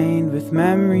stained with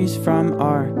memories from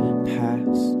our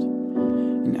past.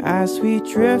 And as we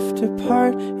drift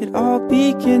apart, it all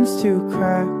begins to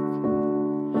crack.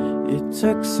 It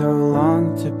took so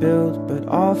long to build, but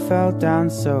all fell down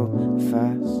so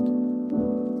fast.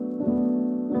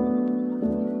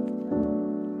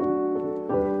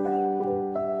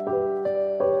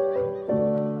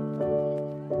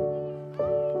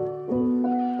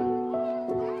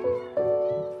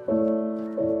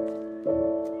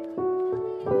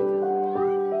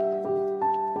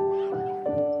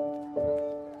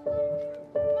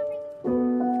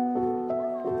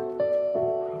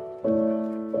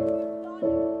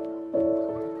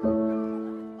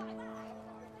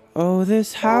 Oh,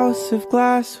 this house of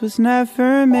glass was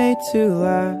never made to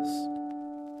last.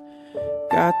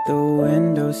 Got the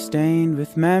window stained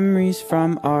with memories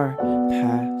from our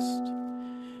past.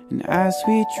 And as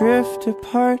we drift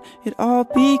apart, it all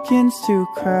begins to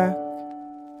crack.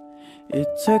 It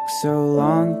took so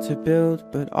long to build,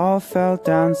 but all fell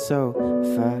down so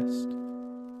fast.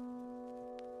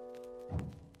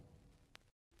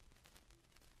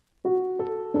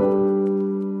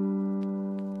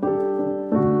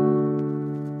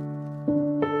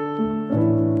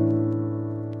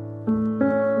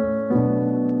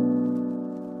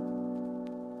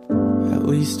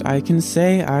 least I can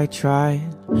say I tried.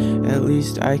 At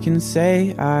least I can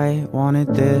say I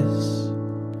wanted this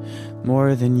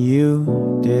more than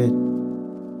you did.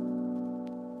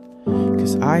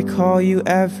 'Cause I call you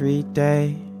every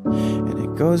day, and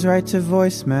it goes right to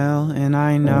voicemail, and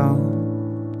I know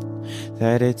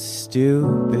that it's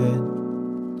stupid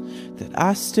that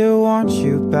I still want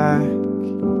you back,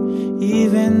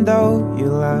 even though you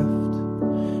left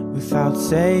without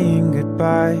saying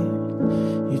goodbye.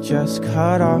 You just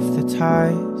cut off the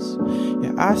ties.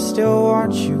 Yeah, I still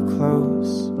want you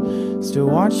close, still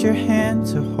want your hand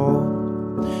to hold.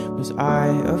 Was I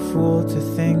a fool to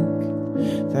think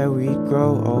that we'd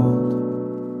grow old?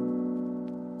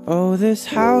 Oh, this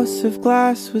house of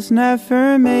glass was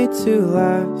never made to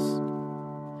last.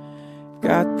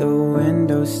 Got the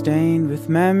window stained with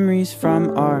memories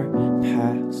from our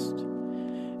past,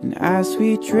 and as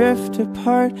we drift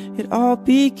apart, it all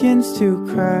begins to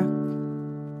crack.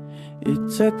 It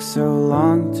took so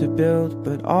long to build,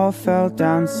 but all fell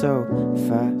down so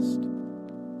fast.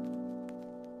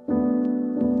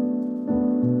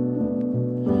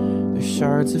 There's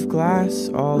shards of glass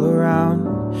all around,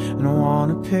 and I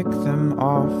wanna pick them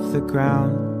off the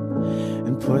ground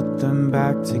and put them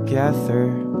back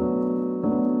together.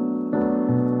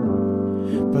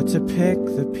 But to pick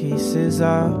the pieces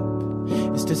up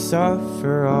is to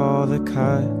suffer all the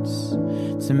cuts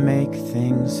to make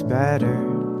things better.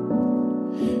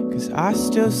 'Cause I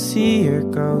still see your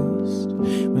ghost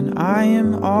when I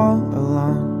am all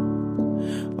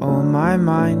alone. Oh, my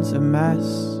mind's a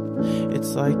mess.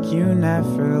 It's like you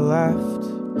never left,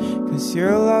 'cause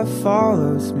your love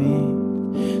follows me.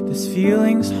 This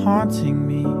feeling's haunting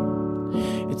me.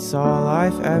 It's all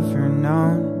I've ever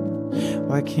known.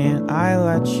 Why can't I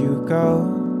let you go?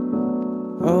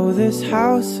 Oh, this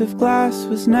house of glass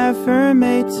was never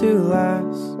made to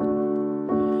last.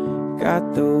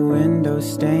 Got the window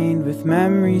stained with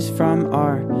memories from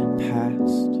our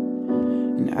past,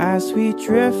 and as we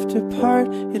drift apart,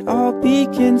 it all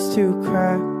begins to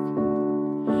crack.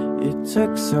 It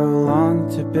took so long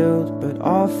to build, but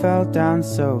all fell down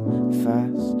so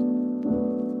fast.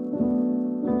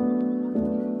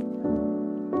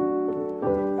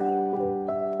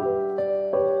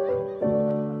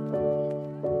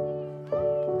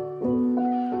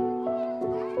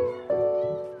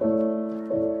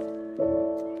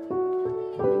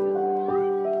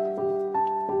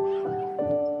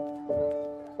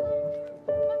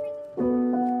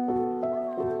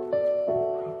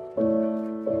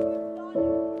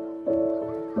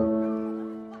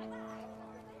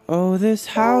 Oh, this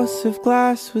house of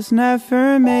glass was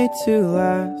never made to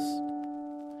last.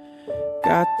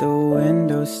 Got the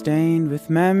window stained with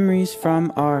memories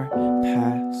from our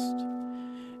past,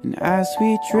 and as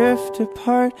we drift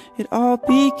apart, it all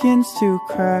begins to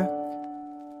crack.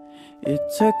 It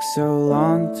took so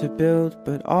long to build,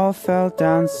 but all fell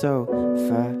down so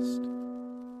fast.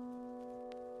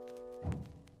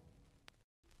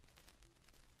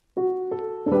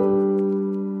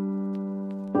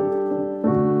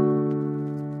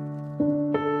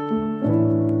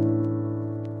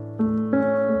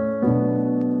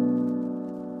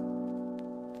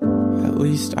 At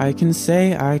least I can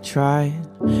say I tried.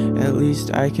 At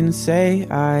least I can say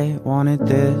I wanted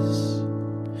this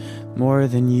more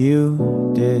than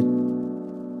you did.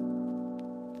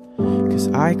 'Cause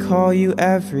I call you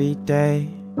every day,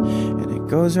 and it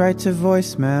goes right to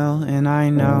voicemail, and I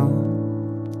know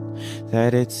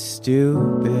that it's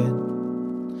stupid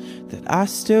that I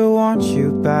still want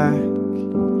you back,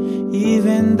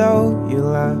 even though you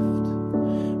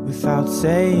left without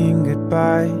saying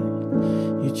goodbye.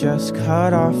 You just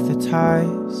cut off the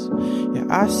ties. Yeah,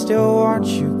 I still want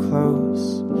you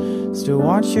close, still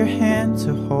want your hand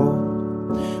to hold.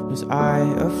 Was I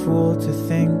a fool to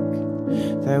think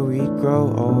that we'd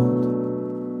grow old?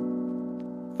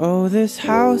 Oh, this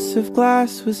house of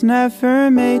glass was never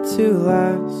made to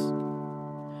last.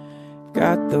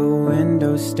 Got the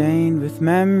window stained with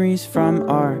memories from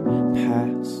our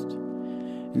past,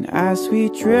 and as we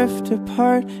drift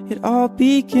apart, it all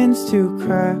begins to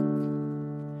crack.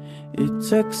 It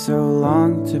took so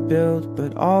long to build,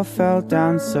 but all fell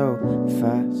down so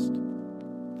fast.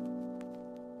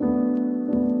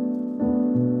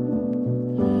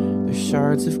 There's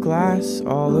shards of glass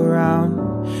all around,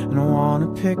 and I wanna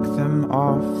pick them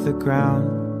off the ground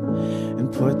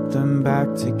and put them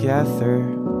back together.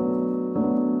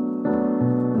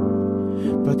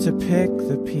 But to pick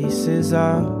the pieces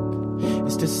up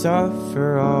is to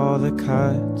suffer all the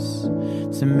cuts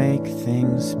to make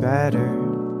things better.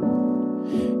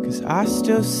 'Cause I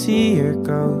still see your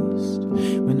ghost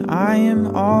when I am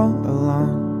all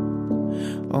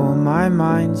alone. Oh, my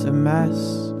mind's a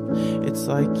mess.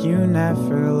 like you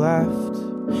never left,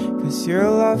 'cause your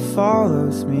love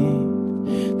follows me.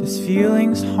 This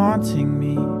feeling's haunting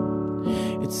me,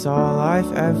 it's all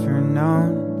I've ever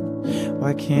known.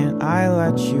 Why can't I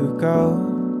let you go?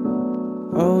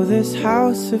 Oh, this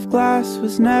house of glass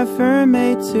was never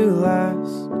made to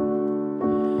last.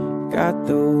 Got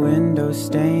the window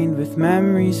stained with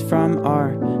memories from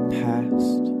our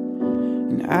past,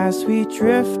 and as we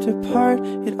drift apart,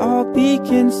 it all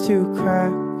begins to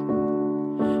crack.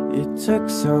 It took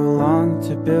so long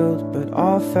to build, but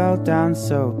all fell down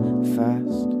so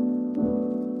fast.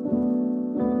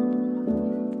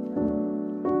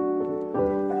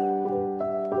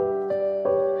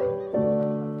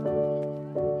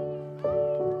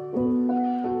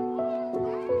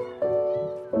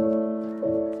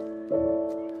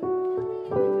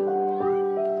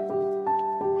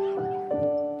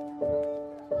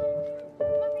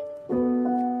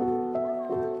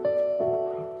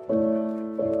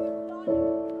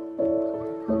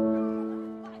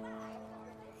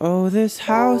 Oh, this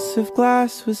house of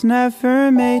glass was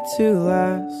never made to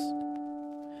last.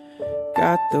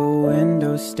 Got the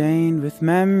window stained with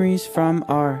memories from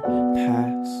our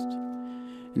past,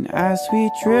 and as we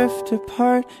drift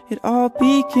apart, it all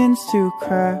begins to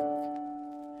crack.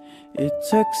 It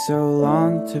took so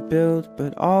long to build,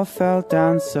 but all fell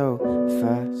down so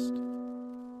fast.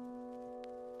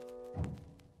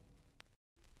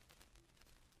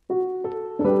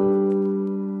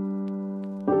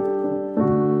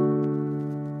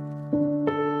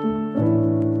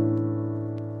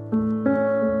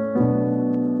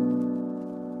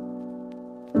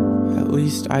 At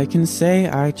least I can say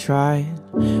I tried.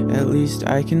 At least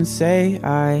I can say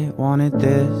I wanted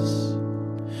this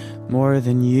more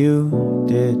than you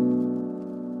did.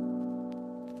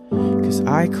 'Cause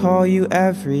I call you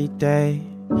every day,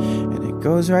 and it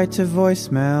goes right to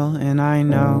voicemail, and I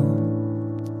know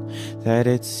that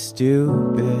it's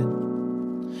stupid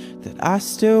that I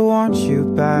still want you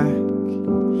back,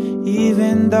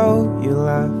 even though you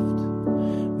left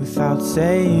without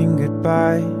saying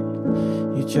goodbye.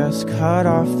 You just cut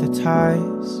off the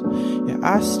ties. Yeah,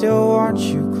 I still want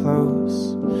you close,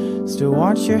 still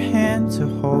want your hand to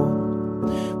hold.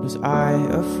 Was I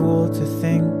a fool to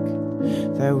think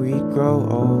that we'd grow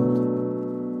old?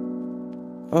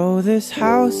 Oh, this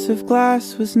house of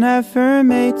glass was never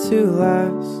made to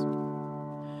last.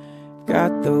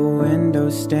 Got the window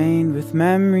stained with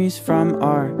memories from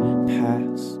our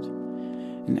past,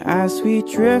 and as we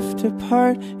drift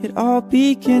apart, it all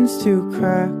begins to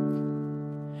crack.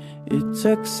 It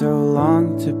took so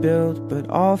long to build, but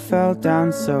all fell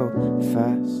down so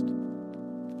fast.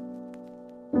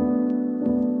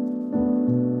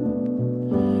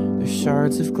 There's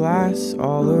shards of glass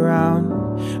all around,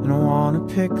 and I wanna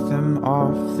pick them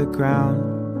off the ground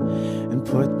and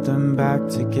put them back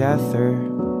together.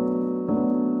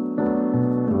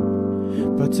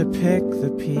 But to pick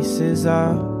the pieces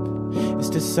up is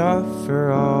to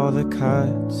suffer all the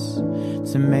cuts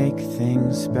to make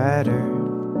things better.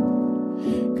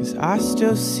 'Cause I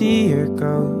still see your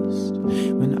ghost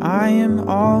when I am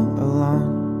all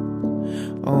alone.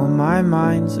 Oh, my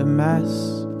mind's a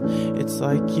mess, it's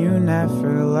like you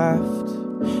never left,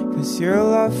 'cause your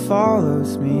love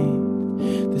follows me.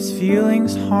 This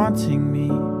feeling's haunting me,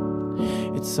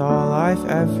 it's all I've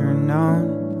ever known.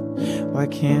 Why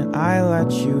can't I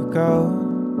let you go?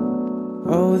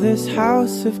 Oh, this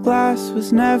house of glass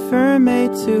was never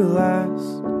made to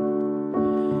last.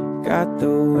 Got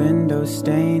the window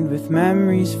stained with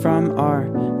memories from our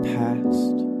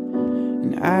past,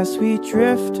 and as we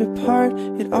drift apart,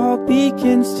 it all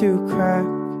begins to crack.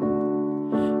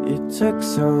 It took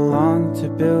so long to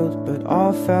build, but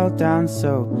all fell down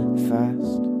so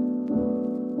fast.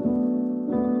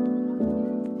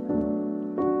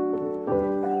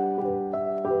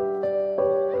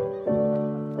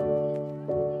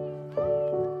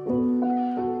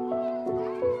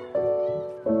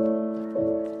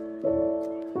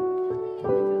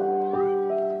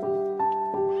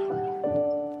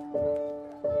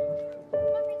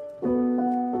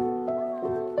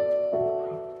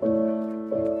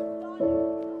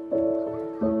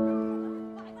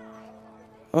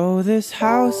 Oh, this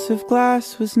house of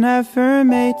glass was never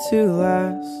made to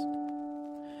last.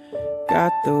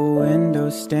 Got the window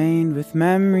stained with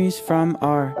memories from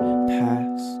our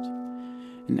past,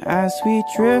 and as we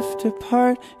drift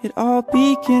apart, it all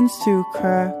begins to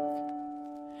crack.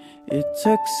 It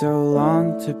took so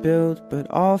long to build,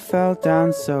 but all fell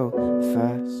down so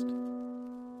fast.